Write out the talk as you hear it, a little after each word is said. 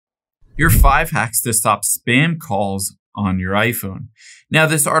Your 5 hacks to stop spam calls on your iPhone. Now,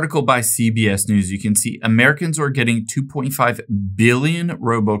 this article by CBS News, you can see Americans are getting 2.5 billion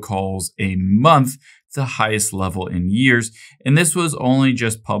robocalls a month, the highest level in years. And this was only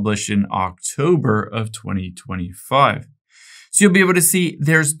just published in October of 2025. So you'll be able to see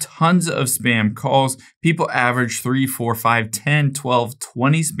there's tons of spam calls. People average 3, 4, 5, 10, 12,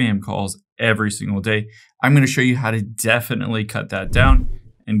 20 spam calls every single day. I'm going to show you how to definitely cut that down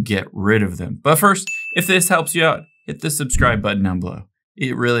and get rid of them. But first, if this helps you out, hit the subscribe button down below.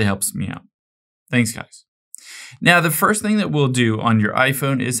 It really helps me out. Thanks, guys. Now, the first thing that we'll do on your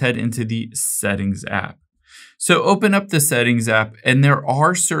iPhone is head into the Settings app. So open up the Settings app, and there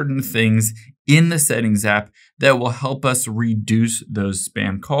are certain things in the Settings app that will help us reduce those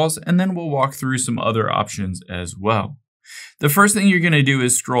spam calls, and then we'll walk through some other options as well. The first thing you're going to do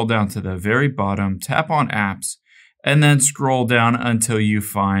is scroll down to the very bottom, tap on Apps, and then scroll down until you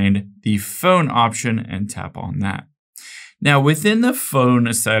find the phone option and tap on that. Now, within the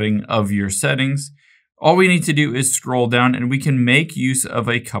phone setting of your settings, all we need to do is scroll down and we can make use of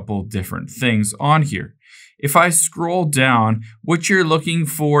a couple different things on here. If I scroll down, what you're looking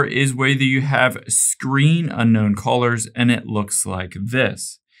for is whether you have screen unknown callers, and it looks like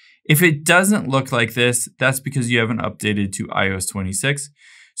this. If it doesn't look like this, that's because you haven't updated to iOS 26.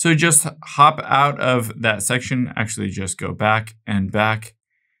 So just hop out of that section, actually just go back and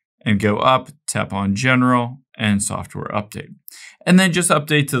go up, tap on General and Software Update. And then just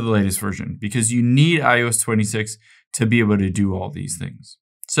update to the latest version because you need iOS 26 to be able to do all these things.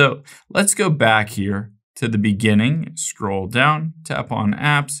 So let's go back here to the beginning, scroll down, tap on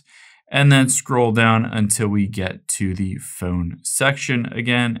Apps, and then scroll down until we get to the phone section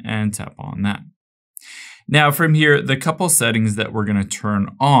again and tap on that. Now from here, the couple settings that we're going to turn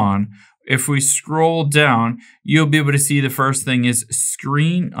on, if we scroll down, you'll be able to see the first thing is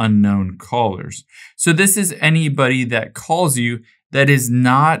screen unknown callers. So this is anybody that calls you that is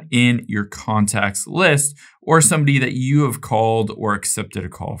not in your contacts list or somebody that you have called or accepted a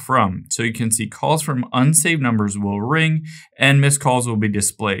call from. So you can see calls from unsaved numbers will ring and missed calls will be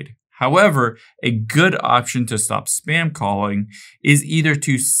displayed. However, a good option to stop spam calling is either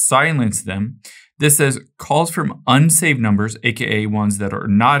to silence them. This says calls from unsaved numbers, aka ones that are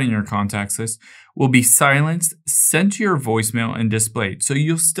not in your contacts list, will be silenced, sent to your voicemail, and displayed. So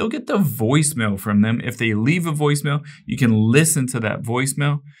you'll still get the voicemail from them. If they leave a voicemail, you can listen to that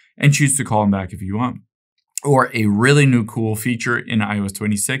voicemail and choose to call them back if you want. Or a really new cool feature in iOS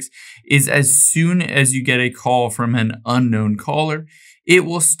 26 is as soon as you get a call from an unknown caller, it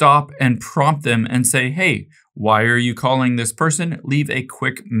will stop and prompt them and say, hey, why are you calling this person? Leave a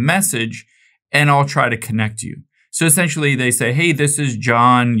quick message and I'll try to connect you. So essentially they say, hey, this is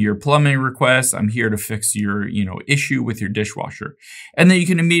John, your plumbing request. I'm here to fix your, issue with your dishwasher. And then you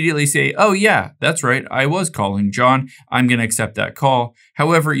can immediately say, oh yeah, that's right. I was calling John. I'm going to accept that call.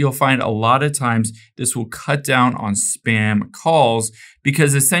 However, you'll find a lot of times this will cut down on spam calls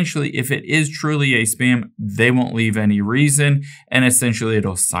because essentially if it is truly a spam, they won't leave any reason. And essentially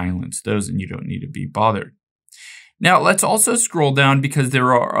it'll silence those and you don't need to be bothered. Now let's also scroll down because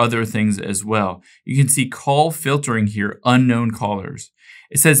there are other things as well. You can see call filtering here, unknown callers.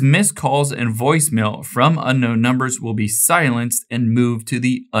 It says missed calls and voicemail from unknown numbers will be silenced and moved to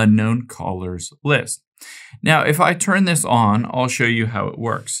the unknown callers list. Now, if I turn this on, I'll show you how it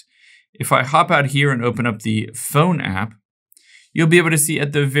works. If I hop out here and open up the phone app, you'll be able to see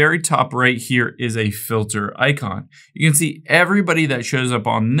at the very top right here is a filter icon. You can see everybody that shows up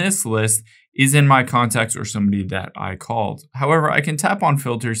on this list is in my contacts or somebody that I called. However, I can tap on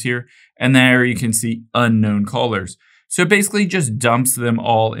filters here and there you can see unknown callers. So it basically just dumps them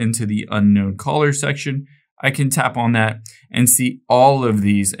all into the unknown caller section. I can tap on that and see all of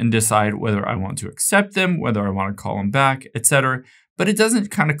these and decide whether I want to accept them, whether I want to call them back, etc. But it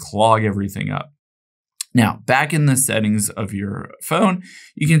doesn't kind of clog everything up. Now, back in the settings of your phone,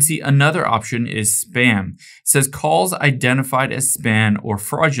 you can see another option is spam. It says calls identified as spam or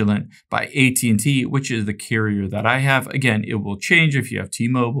fraudulent by AT&T, which is the carrier that I have. Again, it will change if you have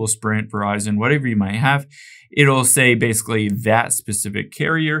T-Mobile, Sprint, Verizon, whatever you might have. It'll say basically that specific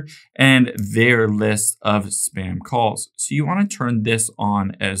carrier and their list of spam calls. So you want to turn this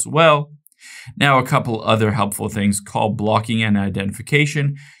on as well. Now, a couple other helpful things, call blocking and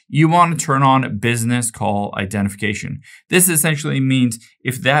identification. You want to turn on business call identification. This essentially means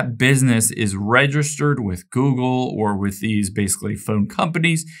if that business is registered with Google or with these basically phone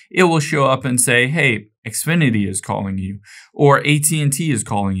companies, it will show up and say, hey, Xfinity is calling you or AT&T is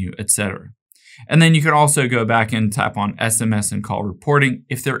calling you, etc. And then you can also go back and tap on SMS and call reporting.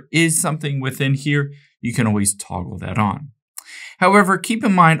 If there is something within here, you can always toggle that on. However, keep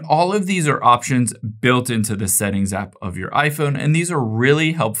in mind, all of these are options built into the settings app of your iPhone, and these are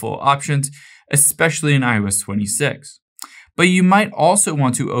really helpful options, especially in iOS 26. But you might also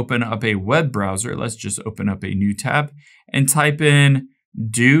want to open up a web browser. Let's just open up a new tab and type in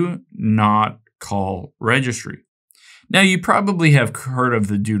Do Not Call Registry. Now, you probably have heard of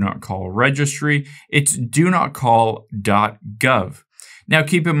the Do Not Call registry. It's donotcall.gov. Now,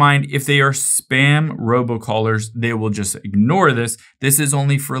 keep in mind, if they are spam robocallers, they will just ignore this. This is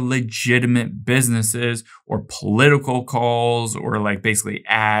only for legitimate businesses or political calls or like basically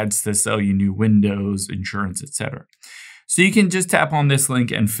ads to sell you new windows, insurance, etc. So you can just tap on this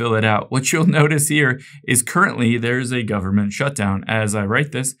link and fill it out. What you'll notice here is currently there's a government shutdown as I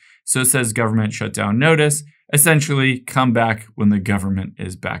write this. So it says government shutdown notice. Essentially, come back when the government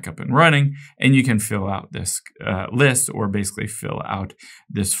is back up and running, and you can fill out this list or basically fill out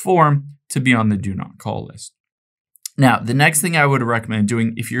this form to be on the do not call list. Now, the next thing I would recommend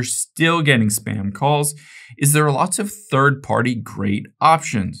doing if you're still getting spam calls is there are lots of third-party great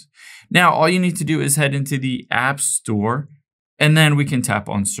options. Now, all you need to do is head into the App Store, and then we can tap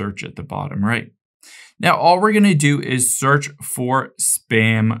on search at the bottom right. Now, all we're going to do is search for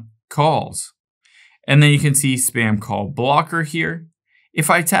spam calls. And then you can see spam call blocker here.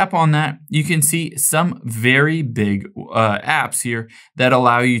 If I tap on that, you can see some very big apps here that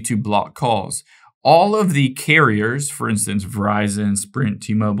allow you to block calls. All of the carriers, for instance, Verizon, Sprint,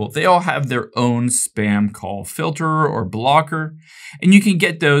 T-Mobile, they all have their own spam call filter or blocker, and you can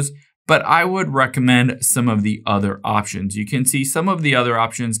get those, but I would recommend some of the other options. You can see some of the other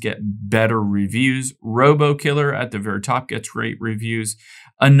options get better reviews. RoboKiller at the very top gets great reviews.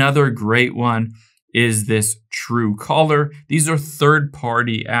 Another great one is this Truecaller. These are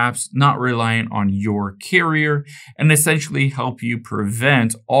third-party apps not reliant on your carrier and essentially help you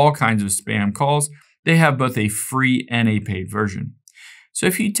prevent all kinds of spam calls. They have both a free and a paid version. So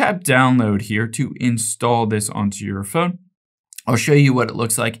if you tap download here to install this onto your phone, I'll show you what it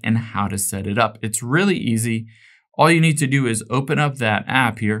looks like and how to set it up. It's really easy. All you need to do is open up that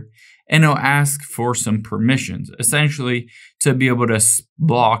app here, and it'll ask for some permissions, essentially to be able to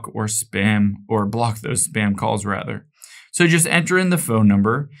block or spam or block those spam calls rather. So just enter in the phone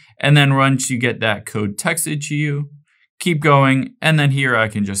number, and then once you get that code texted to you, keep going, and then here I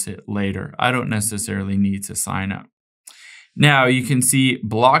can just hit later. I don't necessarily need to sign up. Now you can see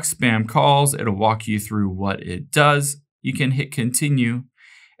block spam calls. It'll walk you through what it does. You can hit continue.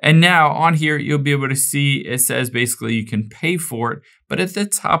 And now on here, you'll be able to see it says basically you can pay for it, but at the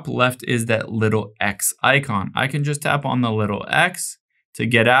top left is that little X icon. I can just tap on the little X to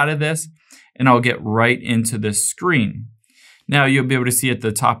get out of this, and I'll get right into this screen. Now you'll be able to see at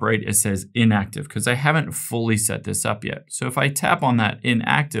the top right, it says inactive because I haven't fully set this up yet. So if I tap on that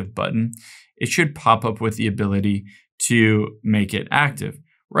inactive button, it should pop up with the ability to make it active.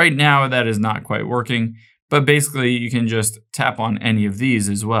 Right now, that is not quite working. But basically, you can just tap on any of these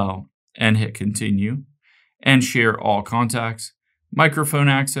as well and hit continue and share all contacts, microphone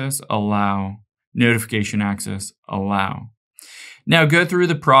access, allow, notification access, allow. Now go through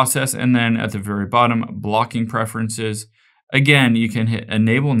the process and then at the very bottom, blocking preferences. Again, you can hit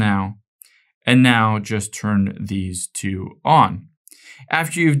enable now and now just turn these two on.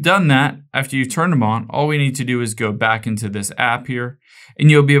 After you've done that, after you've turned them on, all we need to do is go back into this app here and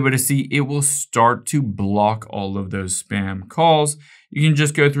you'll be able to see it will start to block all of those spam calls. You can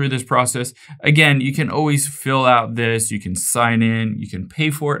just go through this process. Again, you can always fill out this, you can sign in, you can pay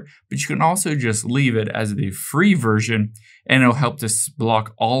for it, but you can also just leave it as the free version and it'll help to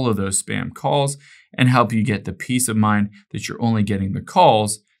block all of those spam calls and help you get the peace of mind that you're only getting the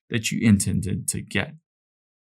calls that you intended to get.